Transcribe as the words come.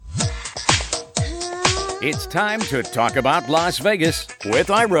It's time to talk about Las Vegas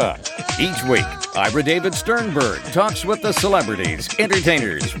with Ira. Each week, Ira David Sternberg talks with the celebrities,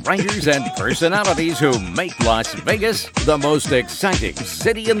 entertainers, writers, and personalities who make Las Vegas the most exciting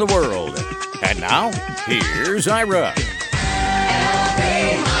city in the world. And now, here's Ira.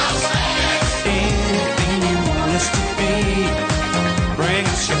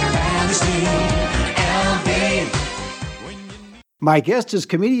 My guest is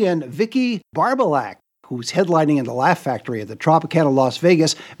comedian Vicki Barbolak, who's headlining in the Laugh Factory at the Tropicana Las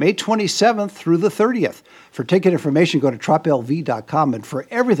Vegas, May 27th through the 30th. For ticket information, go to troplv.com. And for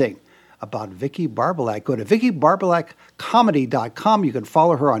everything about Vicki Barbolak, go to VickiBarbolakComedy.com. You can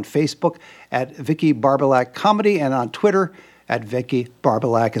follow her on Facebook at Vicki Barbolak Comedy and on Twitter at Vicki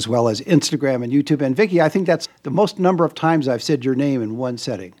Barbolak, as well as Instagram and YouTube. And Vicki, I think that's the most number of times I've said your name in one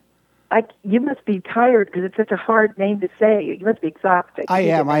setting. You must be tired because it's such a hard name to say. You must be exhausted. I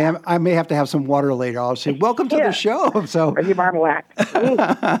am. I may have to have some water later. I'll say, welcome to the show. So, Vicki Barbolak.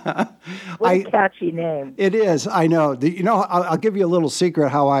 What a catchy name. It is. I know. I'll give you a little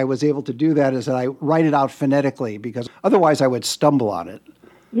secret how I was able to do that is that I write it out phonetically because otherwise I would stumble on it.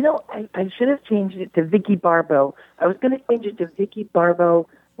 I should have changed it to Vicki Barbo. I was going to change it to Vicki Barbo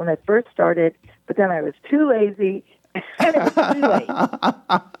when I first started, but then I was too lazy. And it was too late.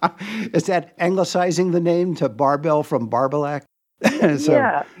 Is that anglicizing the name to Barbell from Barbolak?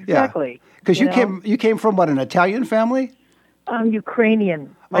 Yeah, exactly. Because you came from what, an Italian family?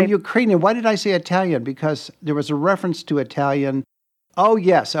 Ukrainian. Ukrainian. Why did I say Italian? Because there was a reference to Italian. Oh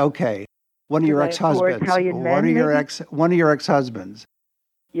yes, okay. One of your ex-husbands. One of your ex-husbands.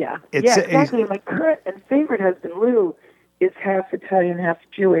 Yeah. Exactly. My current and favorite husband, Lou, is half Italian, half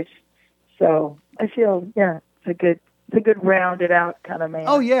Jewish. So I feel, it's a good rounded out kind of man.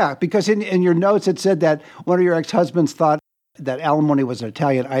 Oh, yeah, because in your notes it said that one of your ex-husbands thought that alimony was an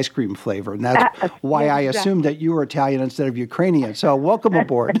Italian ice cream flavor, and that's why I assumed that you were Italian instead of Ukrainian. So welcome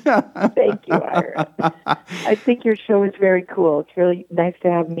aboard. Thank you, Ira. I think your show is very cool. It's really nice to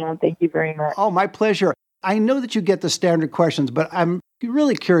have me on. Thank you very much. Oh, my pleasure. I know that you get the standard questions, but I'm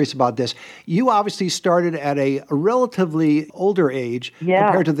really curious about this. You obviously started at a relatively older age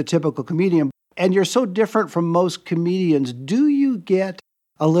compared to the typical comedian. And you're so different from most comedians. Do you get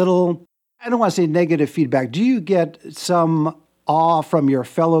a little, I don't want to say negative feedback, do you get some awe from your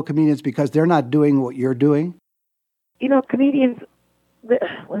fellow comedians because they're not doing what you're doing? Comedians,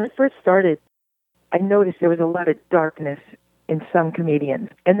 when I first started, I noticed there was a lot of darkness in some comedians.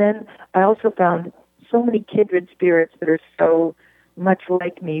 And then I also found so many kindred spirits that are so much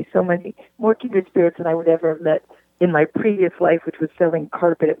like me, so many more kindred spirits than I would ever have met in my previous life, which was selling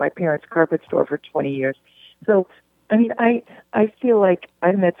carpet at my parents' carpet store for 20 years. So, I feel like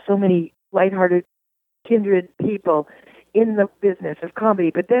I've met so many lighthearted, kindred people in the business of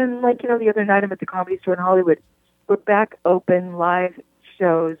comedy. But then, the other night I'm at the Comedy Store in Hollywood. We're back open, live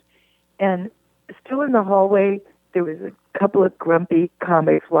shows, and still in the hallway, there was a couple of grumpy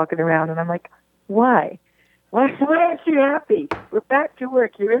comics walking around, and I'm like, why? Why aren't you happy? We're back to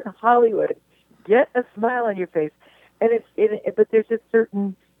work. You're in Hollywood. Get a smile on your face. And but there's just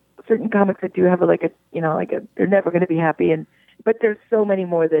certain comics that do have they're never going to be happy, but there's so many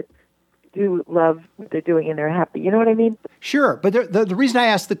more that do love what they're doing and they're happy. You know what I mean? Sure, but the reason I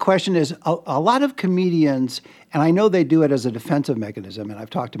asked the question is a lot of comedians, and I know they do it as a defensive mechanism, and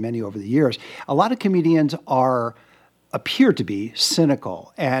I've talked to many over the years. A lot of comedians appear to be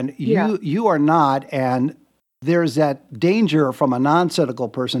cynical, and you are not, and there's that danger from a non-cynical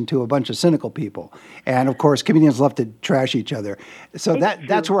person to a bunch of cynical people. And, of course, comedians love to trash each other. So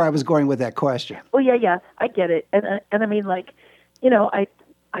that's where I was going with that question. Well, yeah, I get it. And I mean, I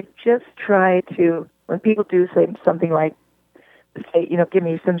just try to, when people do say something like, give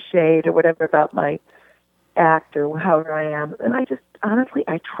me some shade or whatever about my act or however I am, and I just, honestly,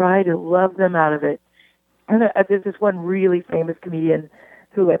 I try to love them out of it. And there's this one really famous comedian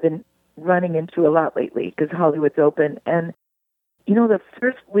who I've been running into a lot lately because Hollywood's open. And, the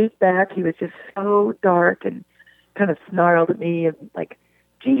first week back, he was just so dark and kind of snarled at me and like,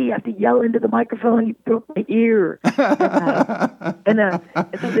 gee, you have to yell into the microphone. You broke my ear. and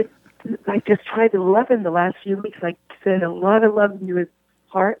so I just tried to love him the last few weeks. I sent a lot of love into his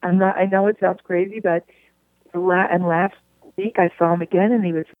heart. I know it sounds crazy, but last week I saw him again and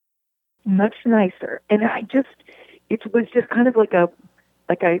he was much nicer. And it was just kind of like I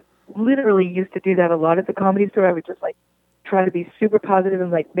literally used to do that a lot at the Comedy Store. I would just try to be super positive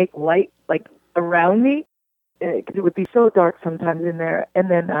and make light around me because it would be so dark sometimes in there. And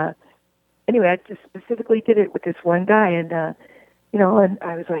then anyway, I just specifically did it with this one guy, and and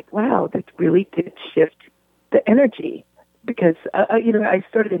I was like, wow, that really did shift the energy because I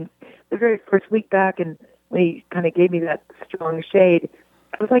started in the very first week back, and when he kind of gave me that strong shade,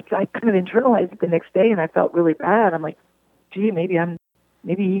 I was like, I kind of internalized it the next day, and I felt really bad. I'm like, gee, maybe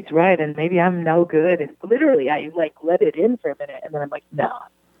he's right, and maybe I'm no good. And literally, I like let it in for a minute, and then I'm like, no,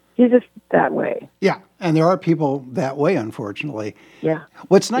 he's just that way. Yeah, and there are people that way, unfortunately. Yeah.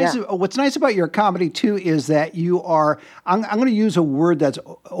 What's nice about your comedy too is that you are. I'm going to use a word that's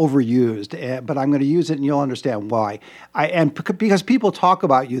overused, but I'm going to use it, and you'll understand why. Because people talk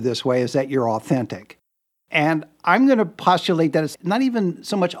about you this way, is that you're authentic. And I'm going to postulate that it's not even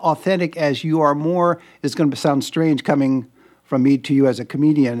so much authentic as you are more. It's going to sound strange coming from me to you as a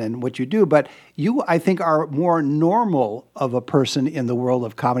comedian and what you do, but you, I think, are more normal of a person in the world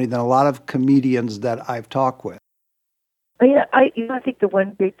of comedy than a lot of comedians that I've talked with. Yeah, I think the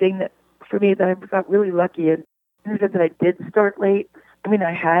one big thing that for me that I got really lucky in is that I did start late. I mean,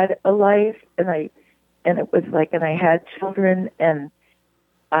 I had a life, and I had children, and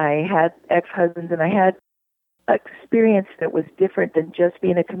I had ex-husbands, and I had experience that was different than just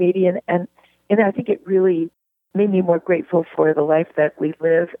being a comedian, and I think it really made me more grateful for the life that we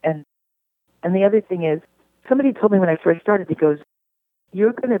live. And the other thing is, somebody told me when I first started, he goes,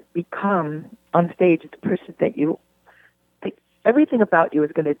 you're going to become on stage the person that you like, everything about you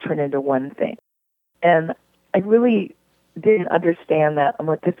is going to turn into one thing. And I really didn't understand that. I'm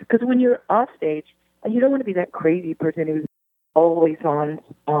like, because when you're off stage, you don't want to be that crazy person who's always on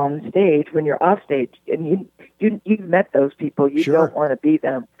stage. When you're off stage, and you've met those people, you Sure. don't want to be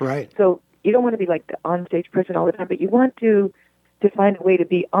them. Right. So you don't want to be like the on-stage person all the time, but you want to find a way to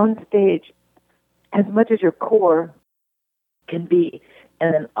be on stage as much as your core can be,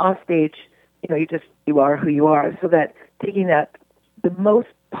 and then off stage, you are who you are. So that taking that the most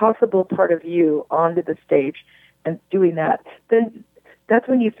possible part of you onto the stage and doing that, then that's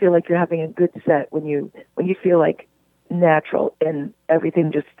when you feel like you're having a good set. When you feel like natural and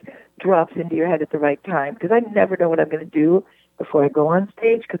everything just drops into your head at the right time. Because I never know what I'm going to do before I go on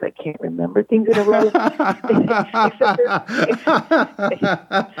stage because I can't remember things in a row.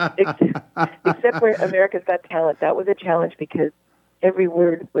 except for America's Got Talent. That was a challenge because every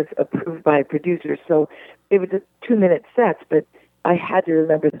word was approved by producers. So it was just 2-minute sets, but I had to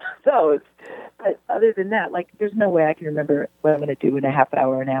remember those. But other than that, like, there's no way I can remember what I'm going to do in a half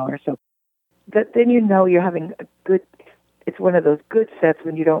hour, an hour. So then you're having a good, it's one of those good sets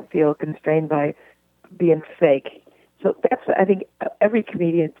when you don't feel constrained by being fake. So that's, I think every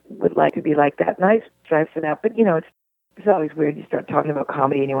comedian would like to be like that. And I strive for that. But, it's always weird. You start talking about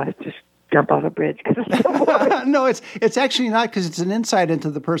comedy and you want to just jump off a bridge because it's so boring. No, it's actually not, because it's an insight into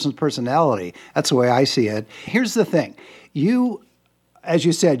the person's personality. That's the way I see it. Here's the thing. You, as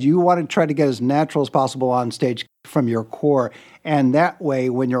you said, you want to try to get as natural as possible on stage from your core. And that way,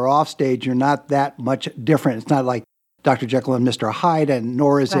 when you're off stage, you're not that much different. It's not like Dr. Jekyll and Mr. Hyde, and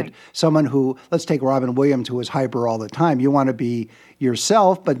nor is it someone who, let's take Robin Williams, who is hyper all the time. You want to be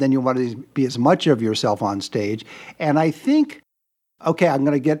yourself, but then you want to be as much of yourself on stage. And I think, okay, I'm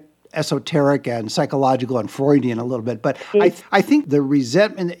going to get esoteric and psychological and Freudian a little bit, but I think the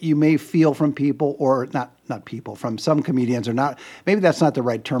resentment that you may feel from people, or not people, from some comedians, or not, maybe that's not the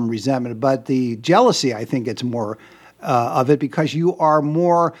right term, resentment, but the jealousy, I think it's more of it, because you are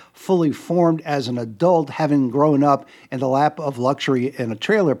more fully formed as an adult, having grown up in the lap of luxury in a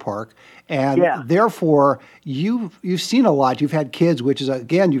trailer park. And therefore, you've seen a lot. You've had kids, which is,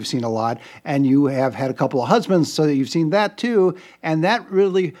 again, you've seen a lot. And you have had a couple of husbands, so you've seen that too. And that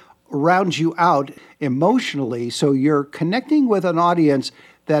really rounds you out emotionally. So you're connecting with an audience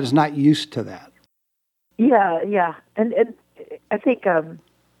that is not used to that. Yeah. And I think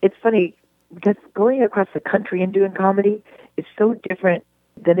it's funny, because going across the country and doing comedy is so different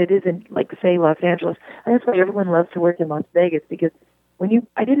than it is in, like, say, Los Angeles. And that's why everyone loves to work in Las Vegas, because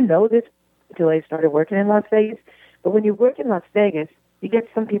I didn't know this until I started working in Las Vegas, but when you work in Las Vegas, you get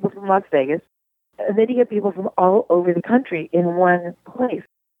some people from Las Vegas, and then you get people from all over the country in one place.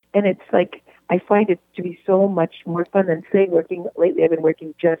 And it's like, I find it to be so much more fun than, say, lately I've been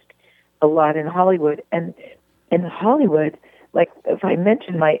working just a lot in Hollywood. And in Hollywood, like, if I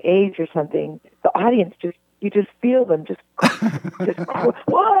mention my age or something, the audience you just feel them just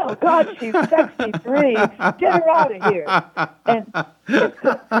whoa, God, she's 63. Get her out of here. And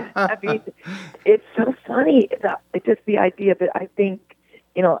I mean, it's so funny. It's just the idea, but I think,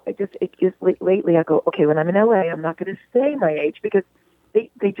 lately I go, okay, when I'm in LA, I'm not going to say my age, because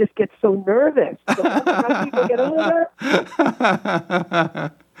they just get so nervous. So how people get older.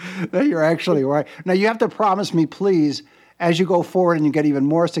 No, you're actually right. Now, you have to promise me, please, as you go forward and you get even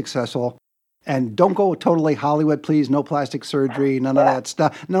more successful, and don't go totally Hollywood, please. No plastic surgery, none of that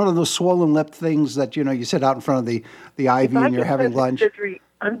stuff. None of those swollen lip things that, you sit out in front of the Ivy and you're having lunch. Surgery,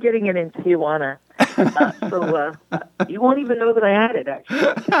 I'm getting it in Tijuana. So you won't even know that I had it, actually.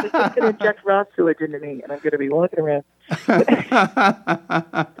 They're just going to inject raw sewage into me, and I'm going to be walking around.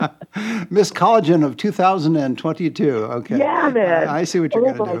 Miss Collagen of 2022. Okay. Yeah, man. I see what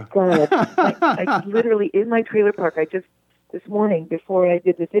you're going to do. Oh, my God. I literally, in my trailer park, this morning, before I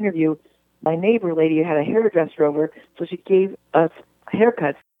did this interview, my neighbor lady had a hairdresser over, so she gave us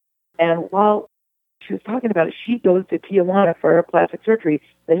haircuts. And while she was talking about it, she goes to Tijuana for her plastic surgery,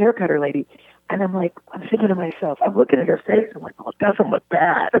 the haircutter lady. And I'm thinking to myself, I'm looking at her face, I'm like, oh, it doesn't look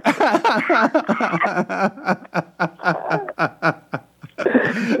bad.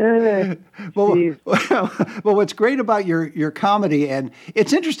 Well, what's great about your comedy, and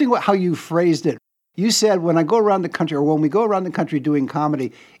it's interesting how you phrased it. You said, when I go around the country, or when we go around the country doing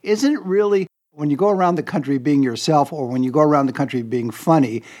comedy, isn't it really when you go around the country being yourself, or when you go around the country being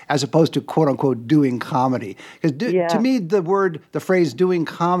funny, as opposed to quote unquote doing comedy? Because to me, the phrase doing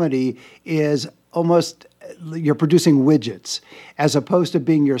comedy is almost you're producing widgets, as opposed to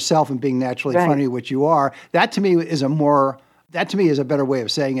being yourself and being naturally funny, which you are. That to me is a better way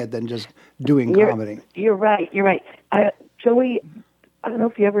of saying it than just doing comedy. You're right. Joey, I don't know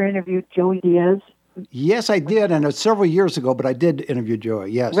if you ever interviewed Joey Diaz. Yes, I did, and it's several years ago, but I did interview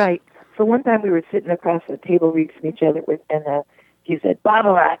Joey, yes. Right. So one time we were sitting across the table reading from each other, and he said,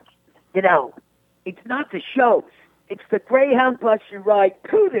 Barbalack, it's not the shows. It's the Greyhound bus you ride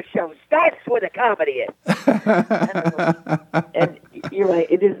to the shows. That's where the comedy is. And you're right.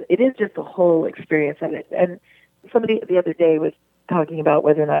 It is just the whole experience of it. And somebody the other day was talking about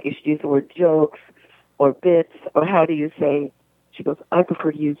whether or not you should use the word jokes or bits, or how do you say, she goes, I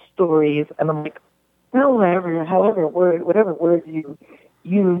prefer to use stories. And I'm like, well, whatever words you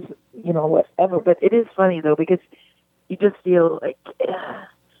use, whatever. But it is funny, though, because you just feel like,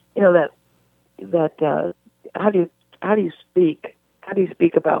 that how do you speak? How do you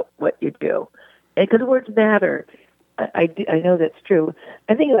speak about what you do? And because words matter, I know that's true.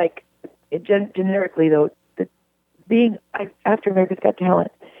 I think, generically, though, after America's Got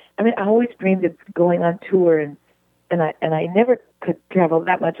Talent, I always dreamed of going on tour, and I never could travel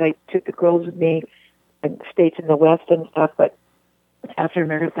that much. I took the girls with me in states in the West and stuff, but after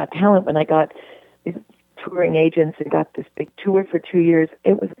America's Got Talent, when I got these touring agents and got this big tour for 2 years,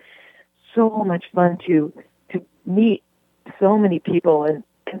 it was so much fun to meet so many people. And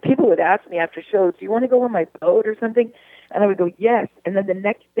people would ask me after shows, do you want to go on my boat or something? And I would go, yes. And then the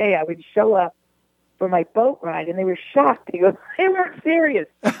next day I would show up for my boat ride, and they were shocked. They go, they weren't serious.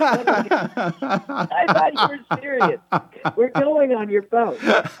 I thought you were serious. We're going on your boat.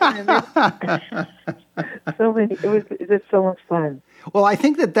 And it was just so much fun. Well, I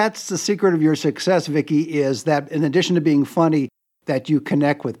think that's the secret of your success, Vicki, is that in addition to being funny, that you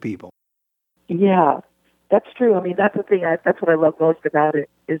connect with people. Yeah, that's true. That's the thing. That's what I love most about it,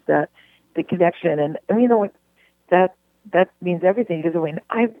 is that the connection. And that means everything, because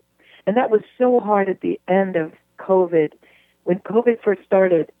and that was so hard at the end of COVID. When COVID first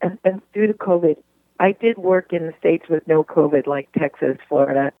started, and due to COVID, I did work in the States with no COVID, like Texas,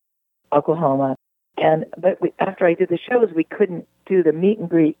 Florida, Oklahoma. But after I did the shows, we couldn't do the meet and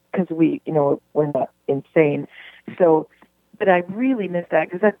greet because we're not insane. So, but I really miss that,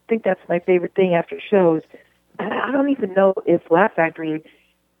 because I think that's my favorite thing after shows. I don't even know if Laugh Factory,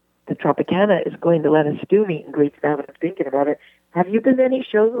 the Tropicana, is going to let us do meet and greets now that I'm thinking about it. Have you been to any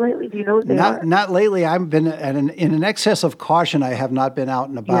shows lately? Do you know what they are? Not lately. I've been in an excess of caution. I have not been out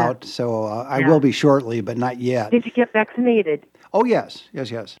and about, so I will be shortly, but not yet. Did you get vaccinated? Oh, yes.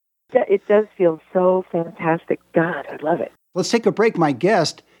 It does feel so fantastic. God, I love it. Let's take a break. My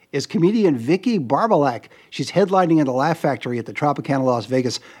guest is comedian Vicki Barbalack. She's headlining at the Laugh Factory at the Tropicana Las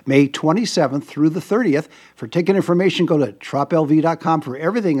Vegas, May 27th through the 30th. For ticket information, go to troplv.com. For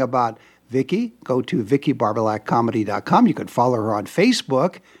everything about Vicki, go to VickiBarbalackComedy.com. You can follow her on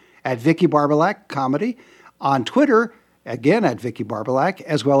Facebook at Vicki Barbalack Comedy, on Twitter, again at Vicki Barbalack,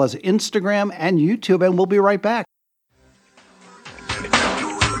 as well as Instagram and YouTube, and we'll be right back.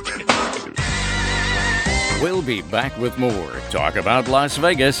 We'll be back with more Talk About Las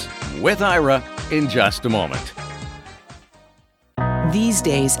Vegas with Ira in just a moment. These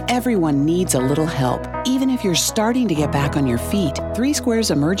days, everyone needs a little help. Even if you're starting to get back on your feet, 3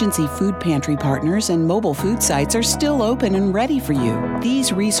 Square's emergency food pantry partners and mobile food sites are still open and ready for you.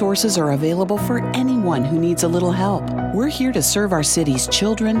 These resources are available for anyone who needs a little help. We're here to serve our city's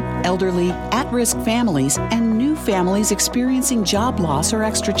children, elderly, at-risk families, and new families experiencing job loss or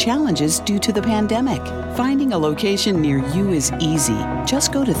extra challenges due to the pandemic. Finding a location near you is easy.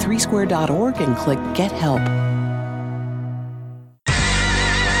 Just go to 3square.org and click Get Help.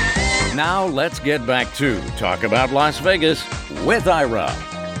 Now let's get back to Talk About Las Vegas with Ira.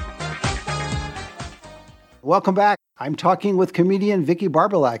 Welcome back. I'm talking with comedian Vicki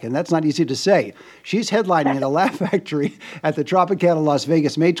Barbolak, and that's not easy to say. She's headlining at the Laugh Factory at the Tropicana Las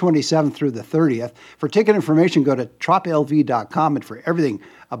Vegas, May 27th through the 30th. For ticket information, go to troplv.com, and for everything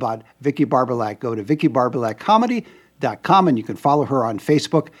about Vicki Barbolak, go to VickiBarbolakComedy.com, and you can follow her on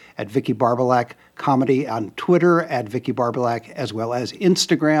Facebook at Vicki Barbolak Comedy, on Twitter at Vicki Barbolak, as well as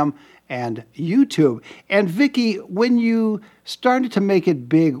Instagram and YouTube. And Vicki, when you started to make it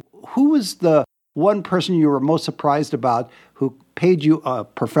big, who was the one person you were most surprised about who paid you a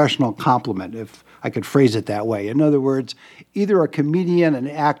professional compliment, if I could phrase it that way? In other words, either a comedian, an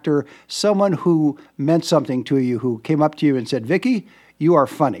actor, someone who meant something to you, who came up to you and said, Vicki, you are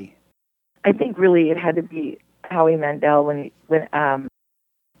funny. I think really it had to be Howie Mandel when he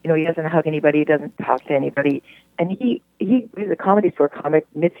doesn't hug anybody, he doesn't talk to anybody. And he was a Comedy Store comic.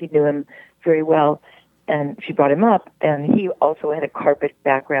 Mitzi knew him very well, and she brought him up, and he also had a carpet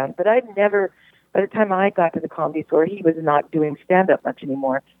background. But I'd never... By the time I got to the Comedy Store, he was not doing stand-up much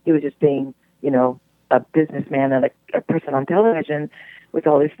anymore. He was just being, a businessman and a person on television with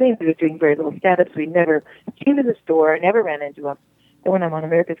all these things. He was doing very little stand-up, so he never came to the store, never ran into him. And when I'm on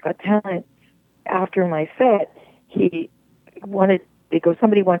America's Got Talent, after my set, they go,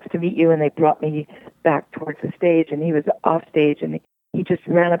 somebody wants to meet you, and they brought me back towards the stage, and he was off stage, and he just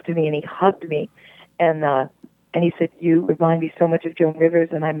ran up to me, and he hugged me. And he said, you remind me so much of Joan Rivers,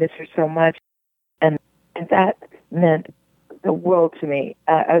 and I miss her so much. And that meant the world to me.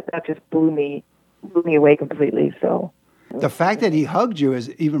 That just blew me away completely. So the fact that he hugged you is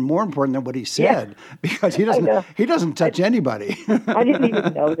even more important than what he said, because he doesn't touch anybody. I didn't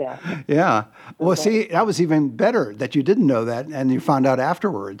even know that. Yeah. Well, see, that was even better that you didn't know that and you found out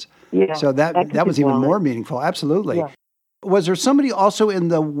afterwards. Yeah. So that was even more meaningful. Absolutely. Yeah. Was there somebody also in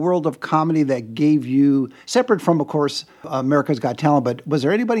the world of comedy that gave you, separate from, of course, America's Got Talent, but was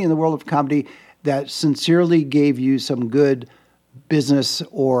there anybody in the world of comedy that sincerely gave you some good business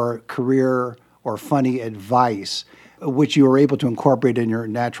or career or funny advice, which you were able to incorporate in your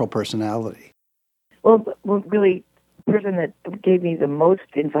natural personality? Well, really, the person that gave me the most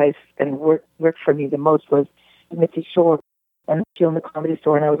advice and worked for me the most was Mitzi Shore. And she owned the Comedy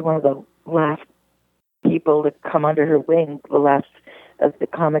Store, and I was one of the last people to come under her wing, the last of the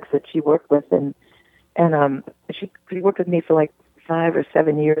comics that she worked with. And she worked with me for like 5 or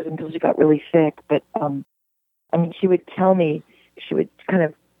 7 years until she got really sick. But, she would tell me, she would kind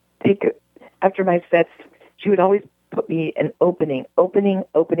of after my sets, she would always put me an opening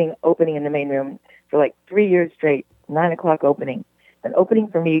in the main room for like 3 years straight, 9 o'clock opening. An opening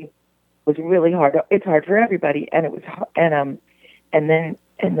for me was really hard. It's hard for everybody. And it was, and then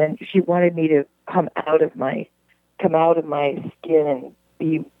she wanted me to come out of my skin and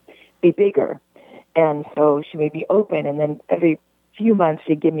be bigger. And so she made me open, and then every few months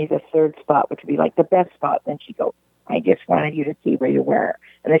she'd give me the third spot, which would be like the best spot. Then she'd go, I just wanted you to see where you were.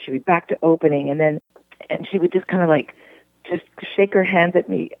 And then she'd be back to opening, and she would just kind of like just shake her hands at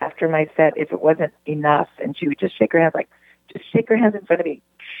me after my set if it wasn't enough. And she would just shake her hands in front of me,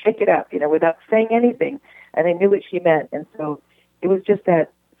 shake it up, without saying anything. And I knew what she meant. And so it was just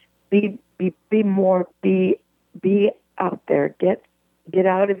that be out there, get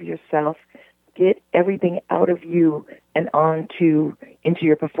out of yourself, get everything out of you and into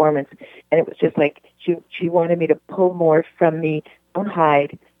your performance. And it was just like she wanted me to pull more from me. Don't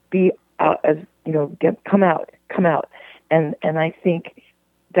hide. Be out, come out. And I think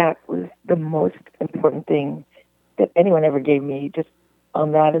that was the most important thing that anyone ever gave me, just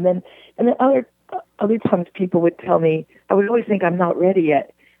on that. And then other times people would tell me, I would always think, I'm not ready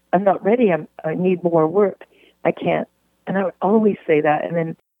yet. I'm not ready. I need more work. I can't. And I would always say that. And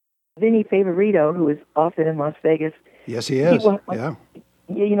then Vinny Favorito, who is often in Las Vegas. Yes, he is. Yeah,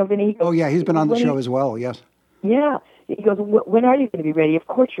 Vinny. Oh, yeah, he's been on the show as well, yes. Yeah. He goes, when are you going to be ready? Of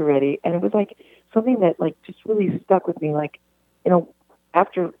course you're ready. And it was like something that like just really stuck with me. Like,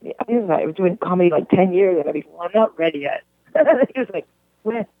 after, I was doing comedy like 10 years, and I'd be, well, I'm not ready yet. He was like,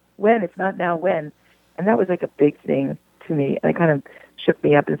 when? It's not now, when? And that was like a big thing to me. And it kind of shook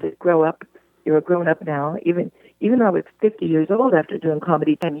me up and said, grow up. You're a grown up now. Even though I was 50 years old after doing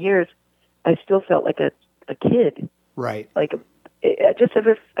comedy 10 years, I still felt like a kid. Right. Like, to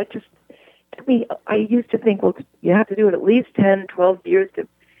me, I used to think, well, you have to do it at least 10, 12 years to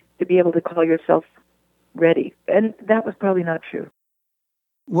be able to call yourself ready. And that was probably not true.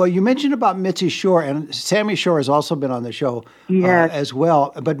 Well, you mentioned about Mitzi Shore, and Sammy Shore has also been on the show as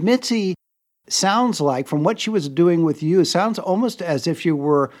well. But Mitzi sounds like, from what she was doing with you, sounds almost as if you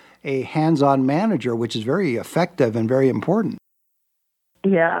were a hands-on manager, which is very effective and very important.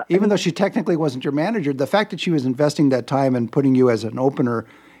 Yeah. Even though she technically wasn't your manager, the fact that she was investing that time and putting you as an opener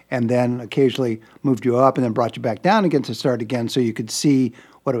and then occasionally moved you up and then brought you back down again to start again so you could see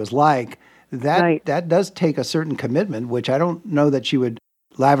what it was like. That does take a certain commitment, which I don't know that she would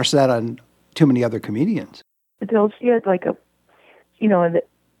lavish that on too many other comedians. Until she had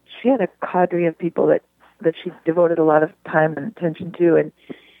she had a cadre of people that she devoted a lot of time and attention to,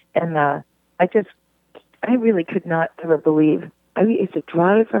 and I really could not ever believe. I used to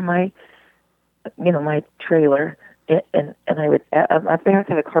drive from my trailer, and I would. My parents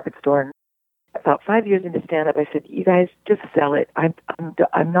had a carpet store, and about 5 years into stand-up, I said, "You guys just sell it. I'm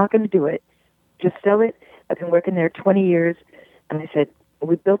not going to do it. Just sell it. I've been working there 20 years," and I said,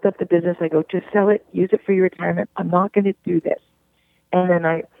 "We built up the business." I go, "Just sell it. Use it for your retirement. I'm not going to do this." And then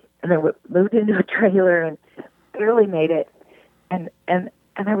I moved into a trailer and barely made it, and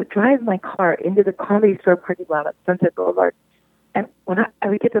I would drive my car into the Comedy Store parking lot at Sunset Boulevard. And when I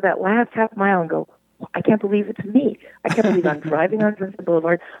would get to that last half mile and go, I can't believe it's me. I can't believe I'm driving on Sunset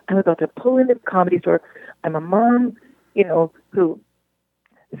Boulevard. I'm about to pull into the Comedy Store. I'm a mom, who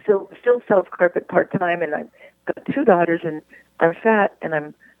still sells carpet part-time, and I've got 2 daughters, and I'm fat, and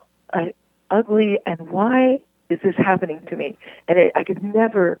I'm ugly, and why is this happening to me? And I could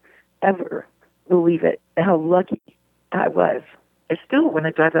never, ever believe it, how lucky I was. I still, when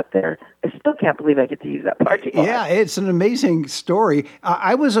I drive up there, I still can't believe I get to use that parking lot. Yeah, it's an amazing story.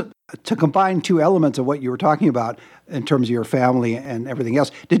 I was, to combine 2 elements of what you were talking about in terms of your family and everything else,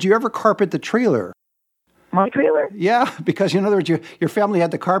 did you ever carpet the trailer? My trailer? Yeah, because in other words, your family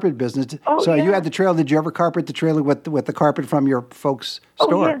had the carpet business. So yeah. You had the trailer. Did you ever carpet the trailer with the carpet from your folks'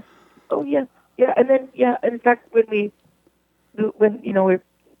 store? Oh, yeah. Yeah, and then, in fact, when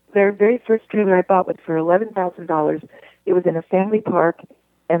their very first trailer I bought was for $11,000. It was in a family park,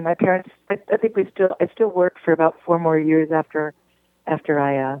 and my parents, I think I still worked for about 4 more years after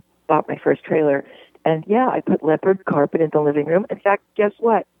I bought my first trailer. And I put leopard carpet in the living room. In fact, guess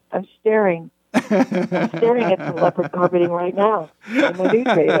what? I'm staring at the leopard carpeting right now in my new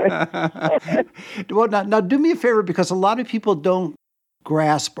trailer. Well, now do me a favor, because a lot of people don't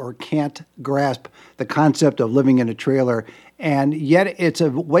grasp or can't grasp the concept of living in a trailer, and yet it's a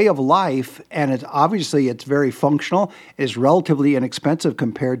way of life, and it's very functional. It's relatively inexpensive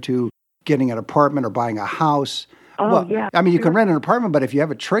compared to getting an apartment or buying a house. Yeah. I mean, you can rent an apartment, but if you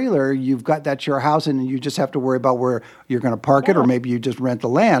have a trailer, that's your house, and you just have to worry about where you're going to park it, or maybe you just rent the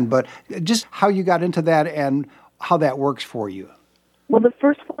land. But just how you got into that and how that works for you. Well, the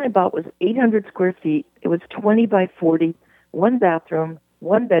first one I bought was 800 square feet. It was 20 by 40, 1 bathroom,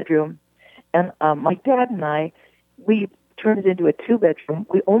 1 bedroom. And my dad and I, we turned it into a 2-bedroom.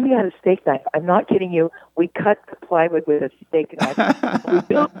 We only had a steak knife. I'm not kidding you. We cut the plywood with a steak knife. We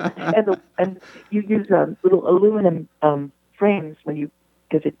built, and you use little aluminum frames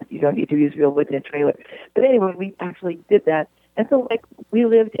because you don't need to use real wood in a trailer. But anyway, we actually did that. And so, we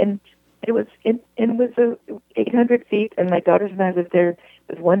lived in, it was 800 feet, and my daughters and I lived there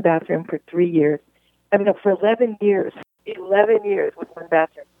with 1 bathroom for 3 years. For 11 years. 11 years with 1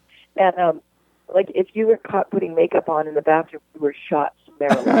 bathroom. And, if you were caught putting makeup on in the bathroom, you were shot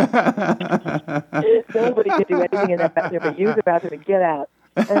summarily. Nobody could do anything in that bathroom but use the bathroom and get out.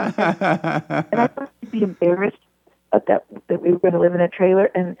 And I thought they'd be embarrassed that we were going to live in a trailer.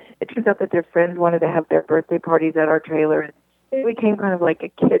 And it turns out that their friends wanted to have their birthday parties at our trailer. And it became kind of like a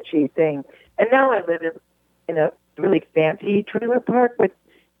kitschy thing. And now I live in a really fancy trailer park with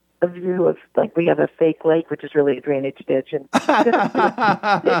a view of, we have a fake lake, which is really a drainage ditch. And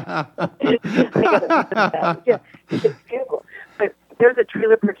it's beautiful. But there's a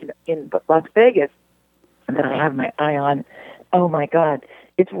trailer park in Las Vegas that I have my eye on. Oh, my God.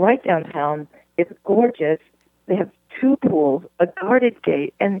 It's right downtown. It's gorgeous. They have 2 pools, a guarded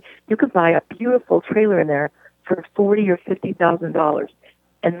gate, and you could buy a beautiful trailer in there for $40,000 or $50,000.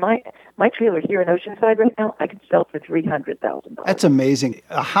 And my trailer here in Oceanside right now, I can sell for $300,000. That's amazing.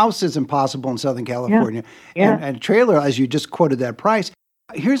 A house is impossible in Southern California. Yeah. And a trailer, as you just quoted that price.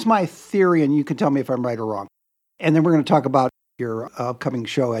 Here's my theory, and you can tell me if I'm right or wrong. And then we're going to talk about your upcoming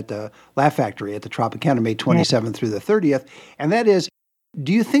show at the Laugh Factory at the Tropicana, May 27th through the 30th. And that is,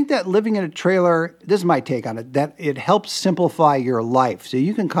 do you think that living in a trailer, this is my take on it, that it helps simplify your life so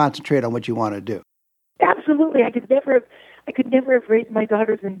you can concentrate on what you want to do? Absolutely. I could never have raised my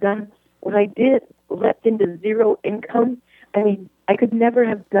daughters and done what I did, left into zero income. I could never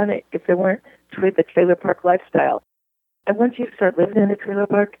have done it if there weren't the trailer park lifestyle. And once you start living in a trailer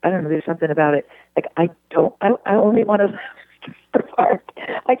park, I don't know, there's something about it. I only want to live in the park.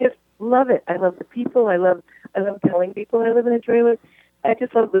 I just love it. I love the people. I love telling people I live in a trailer. I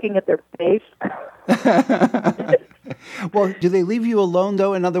just love looking at their face. Well, do they leave you alone,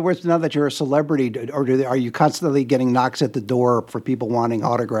 though? In other words, now that you're a celebrity, or are you constantly getting knocks at the door for people wanting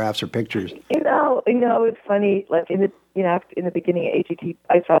autographs or pictures? It's funny. Like in the beginning of AGT,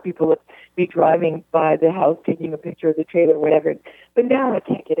 I saw people be driving by the house taking a picture of the trailer or whatever. But now I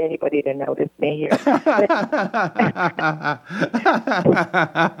can't get anybody to notice me here.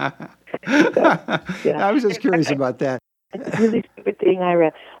 I was just curious about that. It's a really stupid thing,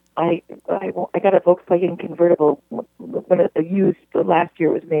 Ira. I got a Volkswagen convertible when it used last year.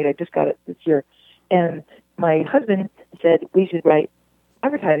 It was made. I just got it this year, and my husband said we should write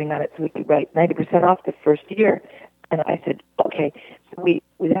advertising on it so we could write 90% off the first year. And I said, okay. So we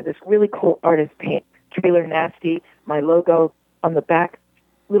had this really cool artist paint Trailer Nasty, my logo on the back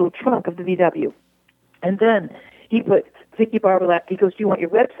little trunk of the VW, and then he put Vicki Barbalak. He goes, do you want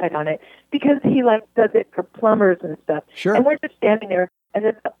your website on it? Because he does it for plumbers and stuff. Sure. And we're just standing there,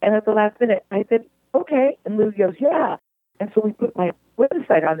 and at the last minute, I said, okay. And Lou goes, yeah. And so we put my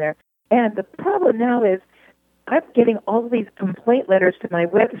website on there. And the problem now is I'm getting all of these complaint letters to my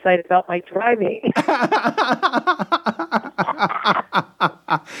website about my driving.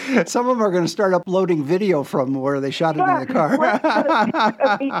 Some of them are going to start uploading video from where they shot it in the car. Of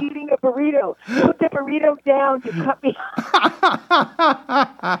me eating a burrito. Put the burrito down to cut me.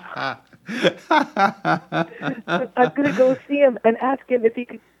 I'm going to go see him and ask him if he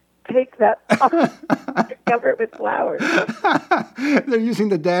could take that off and cover it with flowers. They're using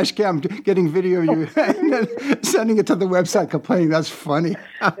the dash cam, getting video of you, and then sending it to the website complaining. That's funny.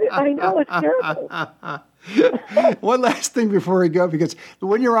 I know, it's terrible. One last thing before we go, because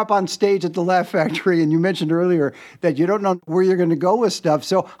when you're up on stage at the Laugh Factory, and you mentioned earlier that you don't know where you're going to go with stuff,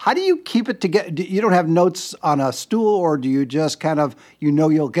 so how do you keep it together? You don't have notes on a stool, or do you just kind of,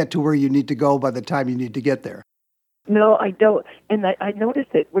 you'll get to where you need to go by the time you need to get there? No, I don't. And I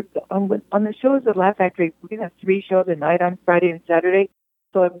noticed that on the shows at Laugh Factory, we're going to have 3 shows a night on Friday and Saturday,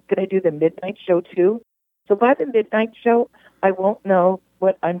 so I'm going to do the midnight show too. So by the midnight show, I won't know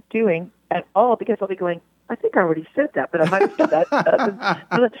what I'm doing at all, because I'll be going, I think I already said that, but I might have said that.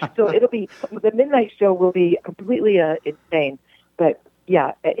 So it'll be, the midnight show will be completely insane. But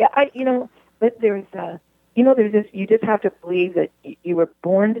yeah, but there's this, you just have to believe that you were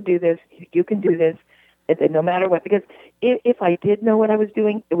born to do this, you can do this, and no matter what, because if I did know what I was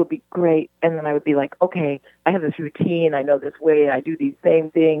doing, it would be great. And then I would be like, okay, I have this routine, I know this way, I do these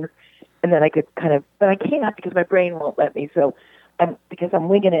same things. And then I could but I can't because my brain won't let me. So because I'm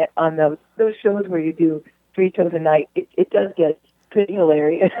winging it on those shows where you do 3 shows a night, it does get pretty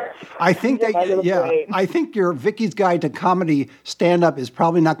hilarious. I think I think your Vicki's Guide to Comedy stand-up is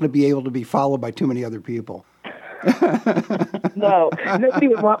probably not going to be able to be followed by too many other people. No, nobody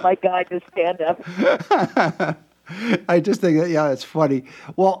would want my guide to stand up. I just think that, it's funny.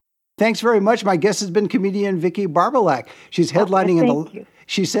 Well, thanks very much. My guest has been comedian Vicki Barbalak. She's headlining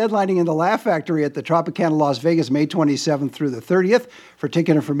in the Laugh Factory at the Tropicana Las Vegas, May 27th through the 30th. For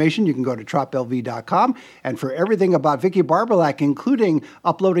ticket information, you can go to troplv.com. And for everything about Vicki Barbalak, including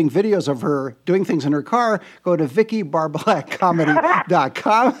uploading videos of her doing things in her car, go to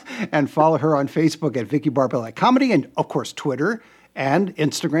VickiBarbalakComedy.com and follow her on Facebook at Vicki Barbalak Comedy, and of course Twitter and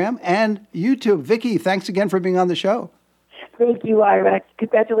Instagram and YouTube. Vicki, thanks again for being on the show. Thank you, Ira.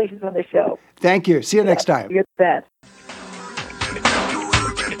 Congratulations on the show. Thank you. See you next time. You're the best.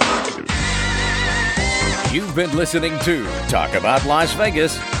 You've been listening to Talk About Las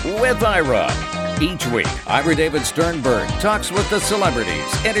Vegas with Ira. Each week, Ira David Sternberg talks with the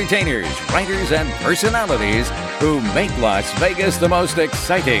celebrities, entertainers, writers, and personalities who make Las Vegas the most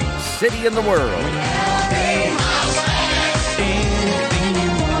exciting city in the world. Anything you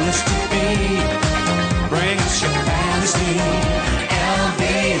want us to